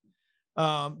that.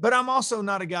 But I'm also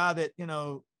not a guy that,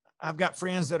 I've got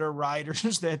friends that are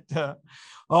writers that,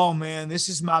 oh man, this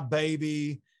is my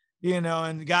baby,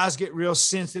 and the guys get real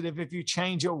sensitive if you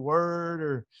change a word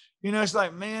or, it's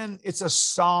like, man, it's a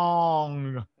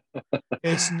song.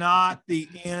 It's not the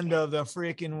end of the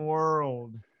freaking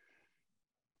world.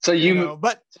 So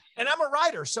and I'm a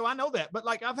writer, so I know that. But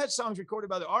like, I've had songs recorded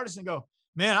by the artists and go,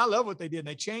 man, I love what they did. And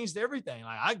they changed everything.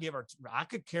 Like I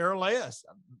could care less.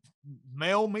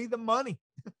 Mail me the money.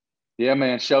 Yeah,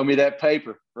 man. Show me that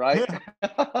paper, right?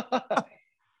 Yeah.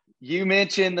 You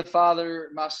mentioned the Father,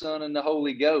 my Son, and the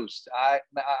Holy Ghost. I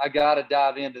got to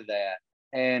dive into that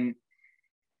and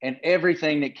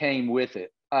everything that came with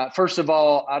it. First of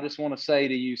all, I just want to say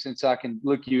to you, since I can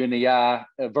look you in the eye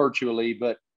virtually,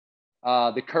 but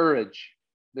the courage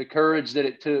that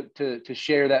it took to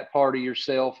share that part of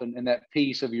yourself and that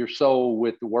piece of your soul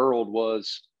with the world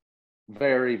was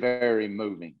very, very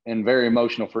moving and very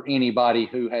emotional for anybody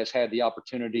who has had the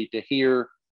opportunity to hear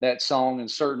that song, and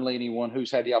certainly anyone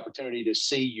who's had the opportunity to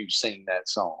see you sing that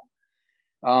song.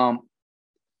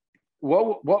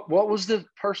 What was the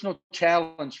personal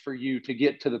challenge for you to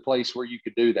get to the place where you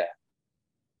could do that?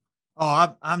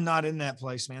 Oh, I'm not in that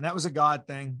place, man. That was a God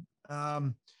thing. I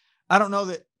don't know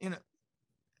that,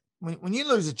 when you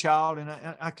lose a child, and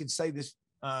I could say this,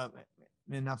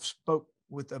 and I've spoke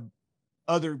with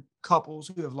other couples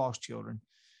who have lost children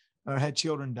or had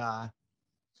children die.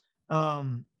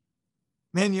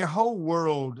 Man, your whole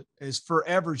world is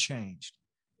forever changed.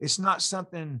 It's not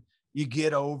something you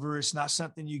get over. It's not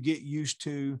something you get used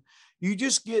to. You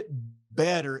just get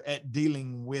better at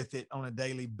dealing with it on a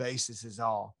daily basis is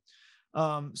all.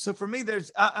 So for me,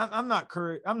 I'm not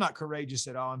courageous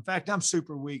at all. In fact, I'm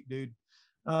super weak, dude.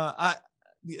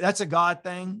 That's a God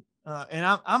thing.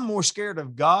 And I'm more scared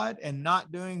of God and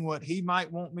not doing what he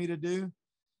might want me to do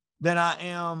than I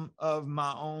am of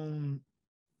my own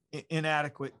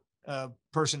inadequate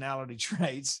personality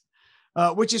traits,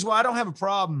 which is why I don't have a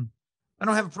problem. I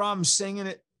don't have a problem singing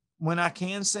it when I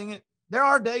can sing it. There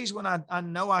are days when I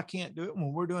know I can't do it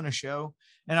when we're doing a show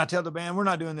and I tell the band, we're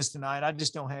not doing this tonight. I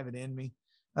just don't have it in me.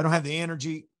 I don't have the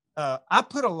energy. I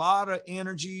put a lot of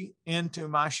energy into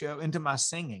my show, into my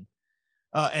singing.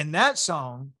 And that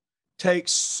song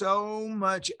takes so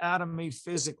much out of me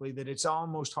physically that it's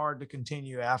almost hard to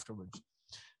continue afterwards.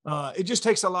 It just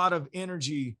takes a lot of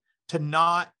energy to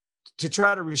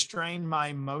try to restrain my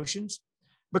emotions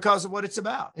because of what it's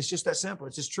about. It's just that simple.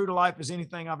 It's as true to life as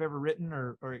anything I've ever written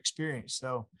or experienced.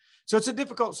 So it's a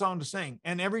difficult song to sing.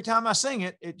 And every time I sing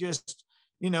it, it just,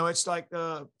 it's like,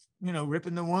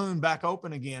 ripping the wound back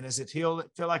open again as it healed.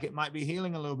 It feel like it might be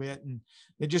healing a little bit and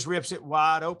it just rips it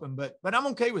wide open. But I'm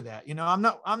okay with that.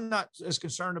 I'm not as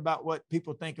concerned about what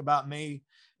people think about me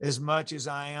as much as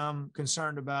I am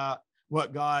concerned about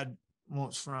what God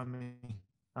wants from me.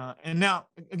 And now,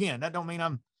 again, that don't mean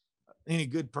I'm any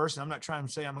good person. I'm not trying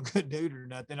to say I'm a good dude or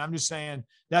nothing. I'm just saying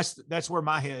that's where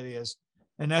my head is,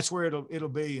 and that's where it'll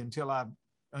be until I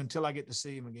get to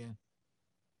see him again.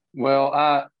 Well,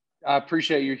 I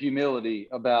appreciate your humility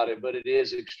about it, but it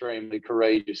is extremely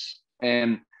courageous,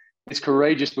 and it's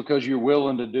courageous because you're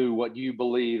willing to do what you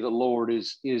believe the Lord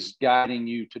is guiding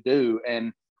you to do.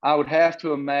 And I would have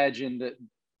to imagine that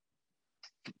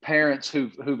parents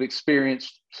who've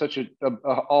experienced such a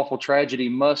awful tragedy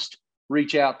must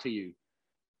reach out to you,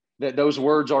 that those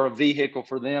words are a vehicle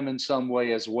for them in some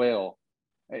way as well.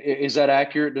 Is that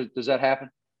accurate? Does that happen?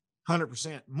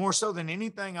 100%. More so than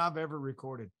anything I've ever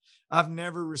recorded. I've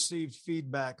never received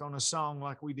feedback on a song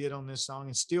like we did on this song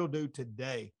and still do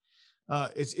today.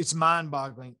 It's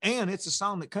mind-boggling. And it's a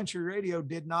song that country radio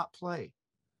did not play.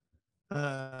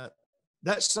 That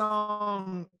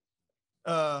song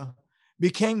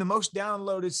became the most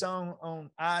downloaded song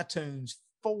on iTunes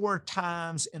 4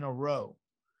 times in a row.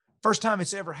 First time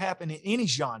it's ever happened in any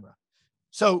genre.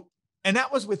 So, and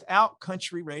that was without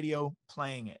country radio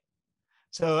playing it.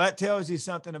 So that tells you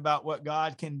something about what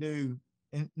God can do.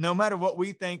 And no matter what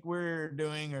we think we're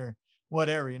doing or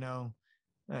whatever,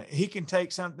 he can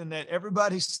take something that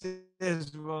everybody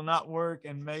says will not work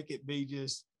and make it be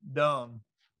just dumb.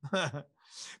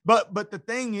 But the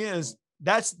thing is,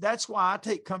 that's why I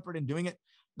take comfort in doing it,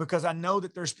 because I know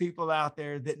that there's people out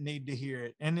there that need to hear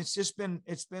it. And it's been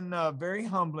very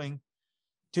humbling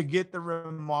to get the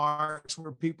remarks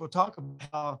where people talk about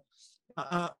how,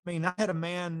 I had a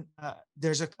man,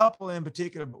 there's a couple in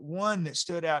particular, but one that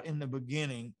stood out in the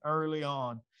beginning early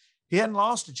on. He hadn't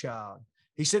lost a child.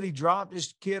 He said he dropped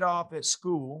his kid off at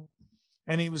school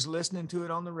and he was listening to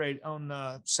it on the radio,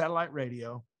 on satellite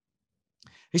radio.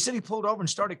 He said he pulled over and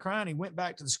started crying. He went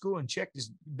back to the school and checked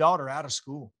his daughter out of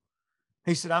school.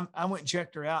 He said, I went and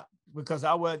checked her out because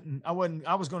I was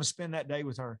going to spend that day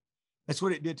with her. That's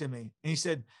what it did to me. And he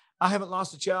said, I haven't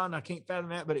lost a child and I can't fathom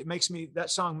that, but that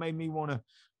song made me want to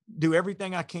do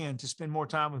everything I can to spend more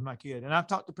time with my kid. And I've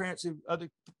talked to other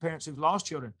parents who've lost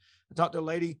children. I talked to a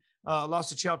lady,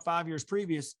 lost a child 5 years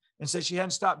previous and said she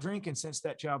hadn't stopped drinking since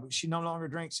that child, but she no longer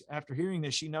drinks. After hearing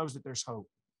this, she knows that there's hope.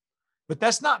 But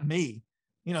that's not me.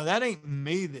 That ain't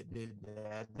me that did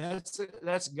that.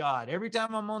 That's God. Every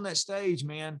time I'm on that stage,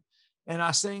 man, and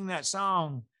I sing that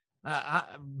song,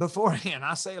 beforehand,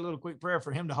 I say a little quick prayer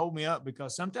for him to hold me up,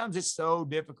 because sometimes it's so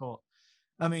difficult.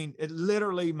 I mean, it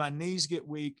literally, my knees get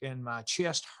weak and my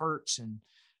chest hurts.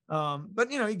 But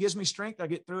he gives me strength. I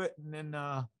get through it. And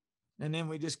then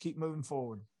we just keep moving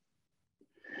forward.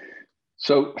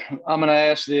 So I'm going to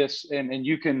ask this, and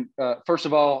you can, first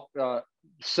of all,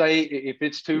 say if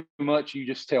it's too much, you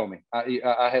just tell me.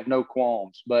 I have no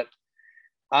qualms, but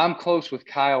I'm close with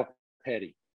Kyle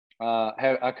Petty.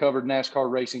 I covered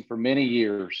NASCAR racing for many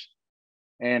years,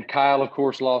 and Kyle, of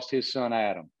course, lost his son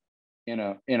Adam in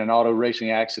an auto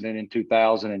racing accident in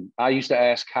 2000. And I used to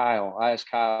asked Kyle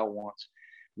once,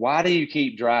 why do you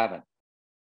keep driving?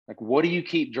 Like, what do you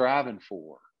keep driving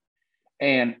for?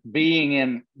 And being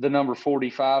in the number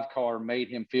 45 car made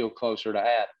him feel closer to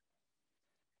Adam.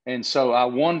 And so I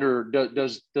wonder,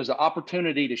 does the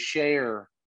opportunity to share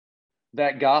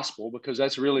that gospel, because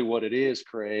that's really what it is,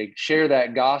 Craig, share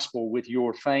that gospel with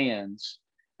your fans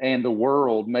and the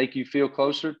world, make you feel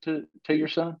closer to your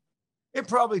son? It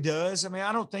probably does. I mean,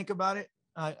 I don't think about it.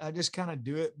 I just kind of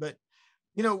do it. But,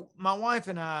 my wife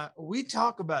and I, we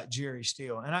talk about Jerry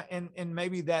Steele, and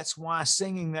maybe that's why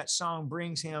singing that song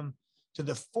brings him to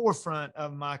the forefront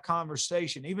of my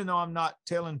conversation, even though I'm not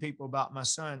telling people about my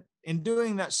son. In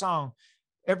doing that song,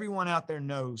 everyone out there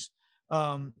knows,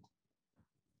 like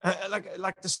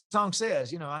the song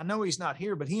says, I know he's not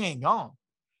here, but he ain't gone.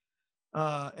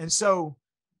 And so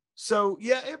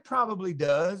yeah, it probably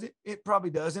does. It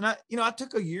probably does. And I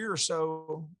took a year or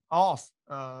so off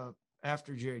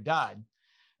after Jerry died.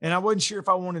 And I wasn't sure if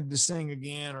I wanted to sing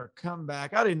again or come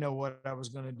back. I didn't know what I was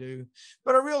going to do,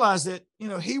 but I realized that,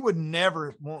 he would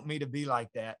never want me to be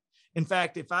like that. In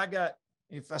fact, if I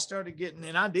started getting,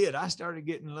 and I started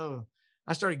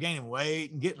gaining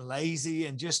weight and getting lazy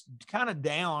and just kind of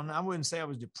down. I wouldn't say I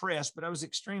was depressed, but I was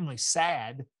extremely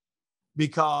sad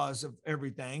because of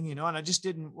everything, and I just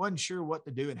wasn't sure what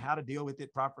to do and how to deal with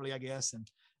it properly, I guess.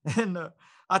 And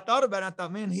I thought about it. I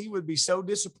thought, man, he would be so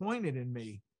disappointed in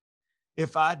me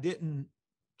if I didn't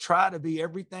try to be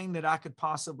everything that I could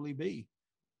possibly be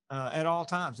at all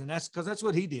times. And that's because that's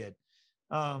what he did.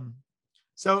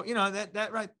 So, that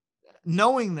right.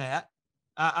 Knowing that,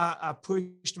 I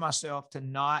pushed myself to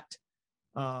not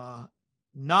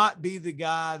be the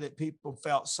guy that people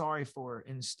felt sorry for.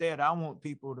 Instead, I want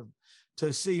people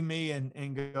to see me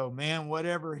and go, man,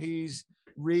 whatever he's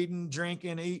reading,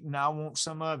 drinking, eating, I want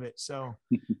some of it. So,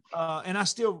 and I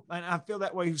feel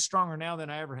that way stronger now than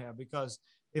I ever have, because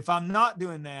if I'm not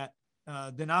doing that,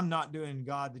 then I'm not doing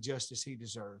God the justice he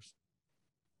deserves.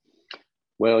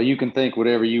 Well, you can think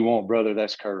whatever you want, brother.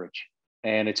 That's courage.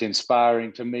 And it's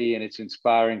inspiring to me, and it's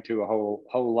inspiring to a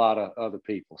whole lot of other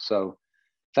people. So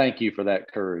thank you for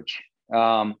that courage.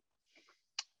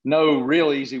 No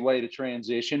real easy way to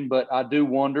transition, but I do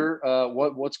wonder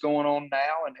what's going on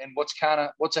now and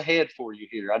what's ahead for you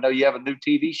here. I know you have a new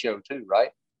TV show too,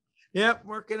 right? Yep.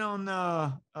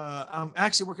 I'm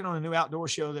actually working on a new outdoor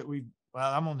show that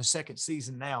I'm on the second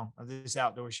season now of this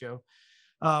outdoor show,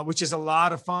 which is a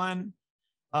lot of fun.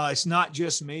 It's not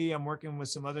just me. I'm working with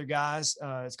some other guys.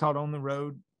 It's called On the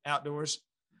Road Outdoors,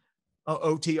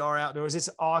 OTR Outdoors. It's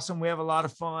awesome. We have a lot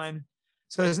of fun.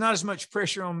 So there's not as much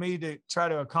pressure on me to try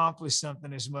to accomplish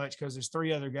something as much, because there's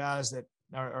 3 other guys that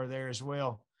are there as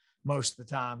well most of the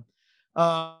time.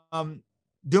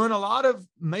 Doing a lot of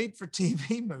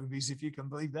made-for-TV movies, if you can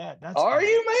believe that. Are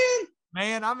you, man?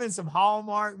 Man, I'm in some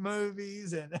Hallmark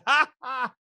movies. And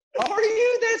are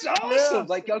you? That's awesome. Yeah.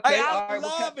 Like, okay, I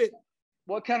love it.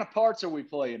 What kind of parts are we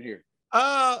playing here?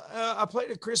 I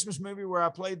played a Christmas movie where I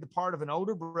played the part of an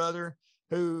older brother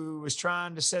who was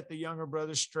trying to set the younger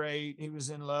brother straight. He was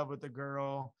in love with a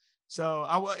girl. So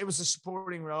it was a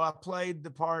supporting role. I played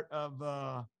the part of,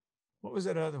 what was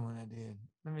that other one I did?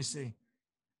 Let me see.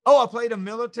 Oh, I played a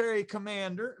military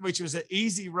commander, which was an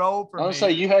easy role for me. I'll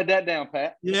say you had that down,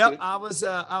 Pat. Yep. I was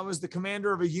the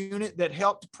commander of a unit that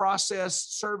helped process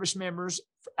service members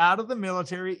out of the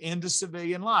military into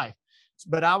civilian life.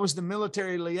 But I was the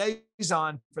military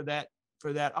liaison for that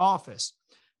office,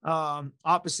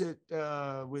 opposite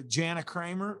with Jana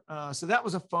Kramer. So that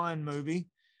was a fun movie.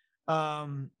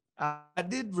 I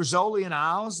did Rizzoli and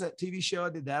Isles, that TV show. I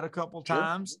did that a couple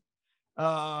times.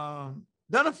 Done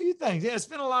a few things. Yeah, it's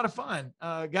been a lot of fun.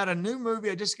 Got a new movie.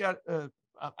 I just got,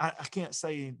 I can't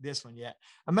say this one yet.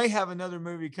 I may have another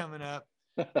movie coming up.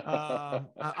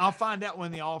 I'll find out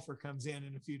when the offer comes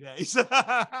in a few days.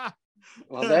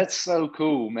 Well, that's so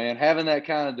cool, man. Having that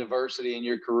kind of diversity in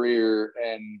your career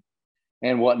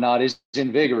and whatnot is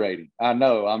invigorating. I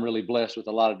know I'm really blessed with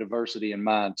a lot of diversity in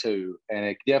mine too. And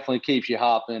it definitely keeps you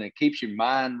hopping. It keeps your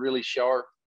mind really sharp,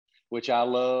 which I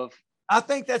love. I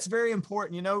think that's very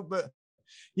important, but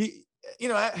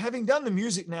having done the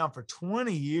music now for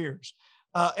 20 years,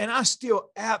 and I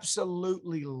still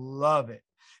absolutely love it.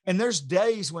 And there's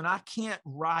days when I can't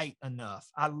write enough.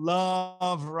 I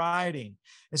love writing.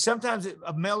 And sometimes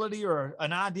a melody or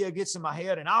an idea gets in my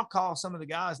head, and I'll call some of the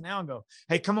guys now and go,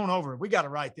 hey, come on over. We got to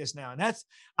write this now. And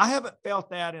I haven't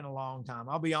felt that in a long time.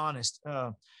 I'll be honest.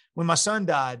 When my son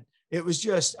died, it was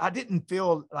just, I didn't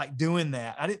feel like doing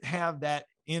that. I didn't have that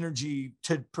energy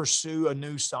to pursue a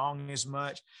new song as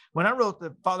much. When I wrote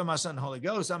the Father, My Son, and Holy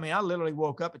Ghost, I mean, I literally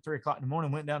woke up at 3:00 in the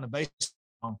morning, went down to bass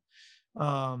song.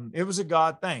 It was a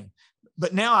God thing,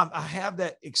 but now I have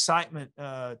that excitement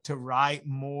to write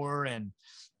more, and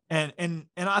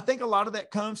I think a lot of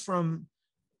that comes from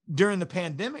during the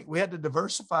pandemic. We had to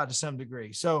diversify to some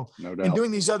degree. So no doubt. In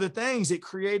doing these other things, it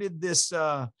created this.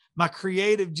 My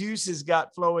creative juices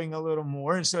got flowing a little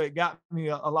more, and so it got me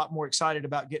a lot more excited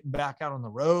about getting back out on the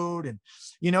road. And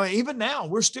even now,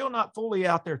 we're still not fully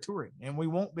out there touring, and we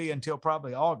won't be until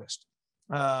probably August,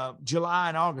 July,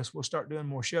 and August. We'll start doing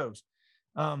more shows.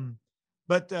 So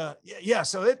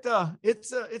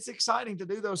it's exciting to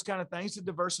do those kind of things, to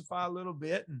diversify a little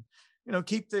bit and,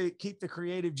 keep the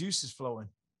creative juices flowing.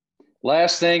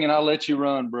 Last thing, and I'll let you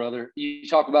run, brother. You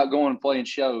talk about going and playing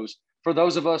shows. For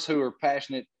those of us who are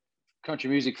passionate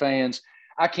country music fans,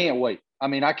 I can't wait. I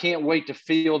mean, I can't wait to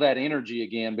feel that energy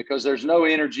again, because there's no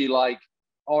energy like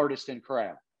artist and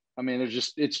crowd. I mean,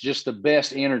 it's just the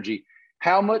best energy.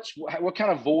 What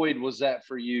kind of void was that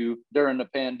for you during the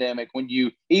pandemic when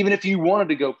even if you wanted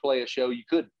to go play a show, you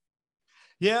couldn't?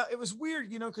 Yeah, it was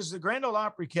weird, because the Grand Ole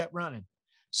Opry kept running.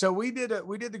 So we did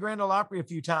the Grand Ole Opry a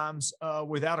few times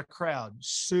without a crowd.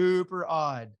 Super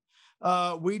odd.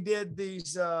 We did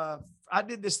these, I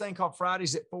did this thing called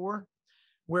Fridays at 4,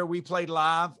 where we played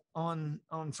live on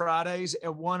Fridays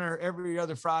at one or every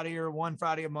other Friday, or one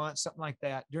Friday a month, something like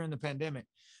that, during the pandemic,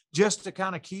 just to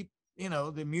kind of keep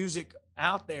the music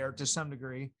out there to some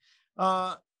degree.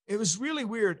 It was really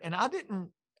weird. And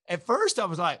at first I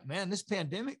was like, man, this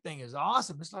pandemic thing is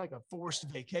awesome. It's like a forced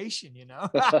vacation,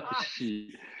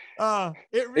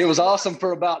 It was awesome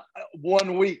for about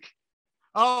 1 week.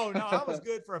 Oh no, I was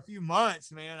good for a few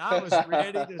months, man. I was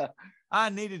ready I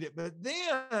needed it. But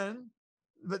then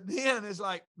it's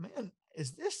like, man,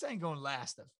 is this thing going to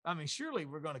last? I mean, surely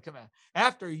we're going to come out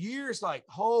after years. Like,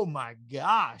 oh my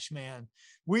gosh, man,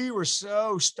 we were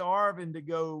so starving to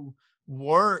go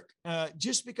work,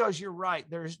 just because you're right.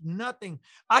 There's nothing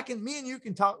me and you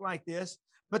can talk like this,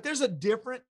 but there's a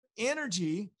different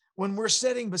energy when we're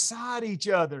sitting beside each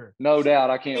other. No doubt.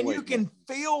 I can't and wait. You can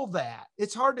feel that.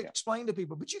 It's hard to explain to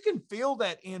people, but you can feel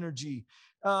that energy.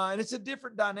 And it's a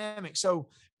different dynamic. So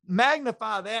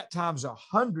magnify that times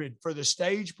 100 for the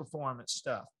stage performance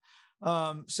stuff.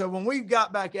 So when we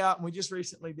got back out, and we just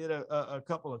recently did a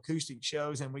couple acoustic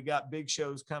shows, and we got big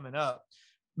shows coming up,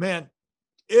 man,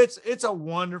 it's a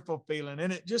wonderful feeling.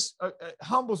 And it just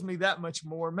humbles me that much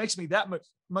more, makes me that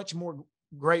much more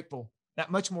grateful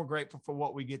for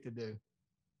what we get to do.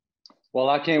 Well,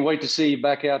 I can't wait to see you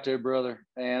back out there, brother.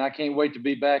 And I can't wait to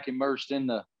be back immersed in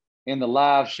the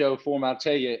live show form. I'll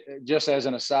tell you, just as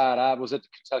an aside, I was at the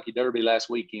Kentucky Derby last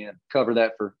weekend, covered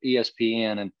that for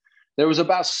ESPN, and there was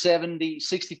about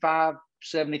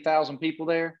 70,000 people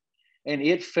there. And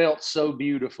it felt so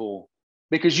beautiful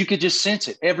because you could just sense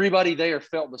it. Everybody there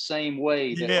felt the same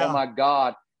way that, oh my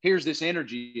God, here's this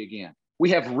energy again. We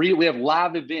have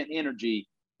live event energy,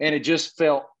 and it just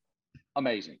felt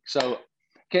amazing. So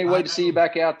can't wait to see you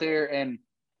back out there. And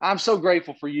I'm so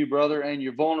grateful for you, brother, and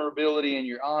your vulnerability and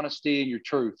your honesty and your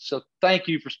truth. So thank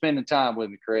you for spending time with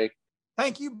me, Craig.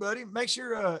 Thank you, buddy. Make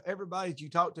sure everybody that you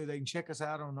talk to, they can check us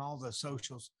out on all the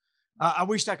socials. I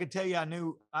wish I could tell you I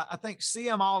knew. I think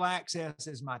CM All Access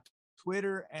is my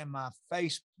Twitter and my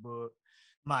Facebook,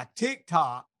 my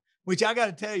TikTok, which I got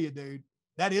to tell you, dude,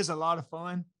 that is a lot of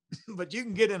fun, but you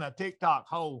can get in a TikTok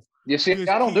hole. You see,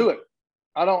 I don't do it.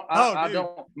 I don't,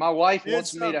 my wife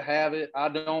wants me to have it. I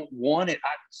don't want it.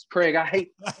 Craig, I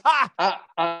hate, I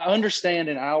understand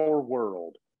in our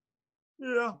world,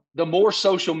 the more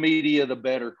social media, the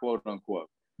better, quote unquote.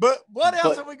 But what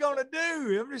else are we going to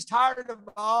do? I'm just tired of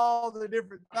all the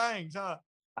different things, huh?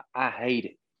 I hate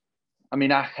it. I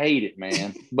mean, I hate it,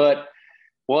 man. But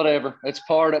whatever. It's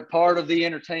part of the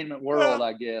entertainment world,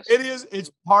 I guess. It is.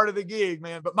 It's part of the gig,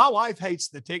 man. But my wife hates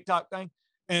the TikTok thing.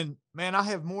 And man, I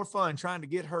have more fun trying to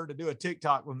get her to do a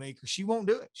TikTok with me because she won't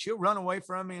do it. She'll run away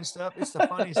from me and stuff. It's the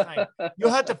funniest thing.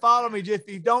 You'll have to follow me if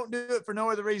you don't do it for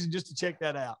no other reason, just to check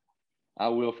that out. I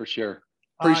will for sure.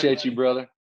 Appreciate you, brother.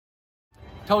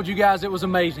 Told you guys it was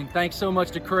amazing. Thanks so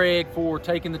much to Craig for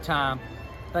taking the time.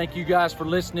 Thank you guys for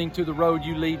listening to The Road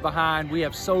You Leave Behind. We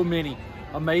have so many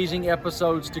amazing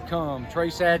episodes to come.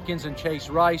 Trace Adkins and Chase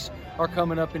Rice are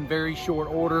coming up in very short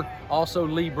order. Also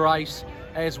Lee Bryce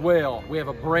as well. We have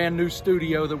a brand new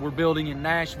studio that we're building in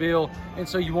Nashville, and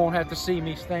so you won't have to see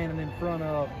me standing in front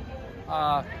of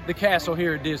the castle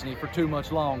here at Disney for too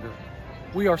much longer.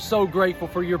 We are so grateful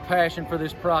for your passion for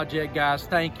this project, guys.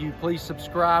 Thank you. Please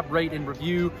subscribe, rate, and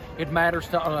review. It matters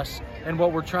to us and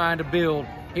what we're trying to build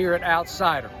here at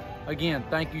Outsider. Again,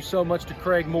 thank you so much to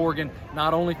Craig Morgan,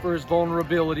 not only for his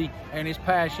vulnerability and his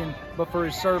passion, but for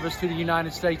his service to the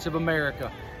United States of America.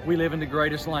 We live in the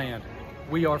greatest land.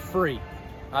 We are free.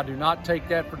 I do not take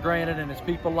that for granted, and it's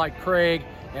people like Craig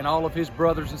and all of his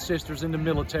brothers and sisters in the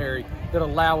military that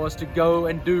allow us to go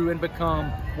and do and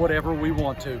become whatever we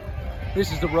want to.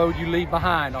 This is The Road You Leave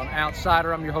Behind on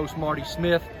Outsider. I'm your host, Marty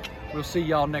Smith. We'll see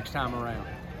y'all next time around.